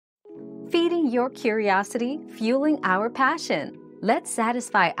feeding your curiosity, fueling our passion. Let's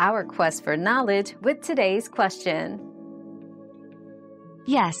satisfy our quest for knowledge with today's question.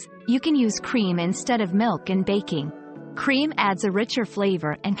 Yes, you can use cream instead of milk in baking. Cream adds a richer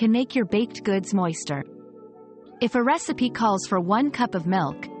flavor and can make your baked goods moister. If a recipe calls for 1 cup of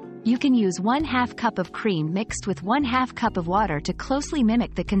milk, you can use 1/2 cup of cream mixed with 1/2 cup of water to closely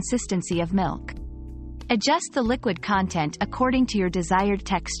mimic the consistency of milk. Adjust the liquid content according to your desired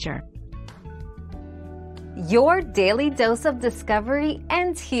texture. Your daily dose of discovery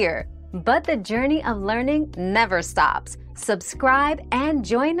ends here, but the journey of learning never stops. Subscribe and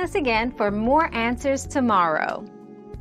join us again for more answers tomorrow.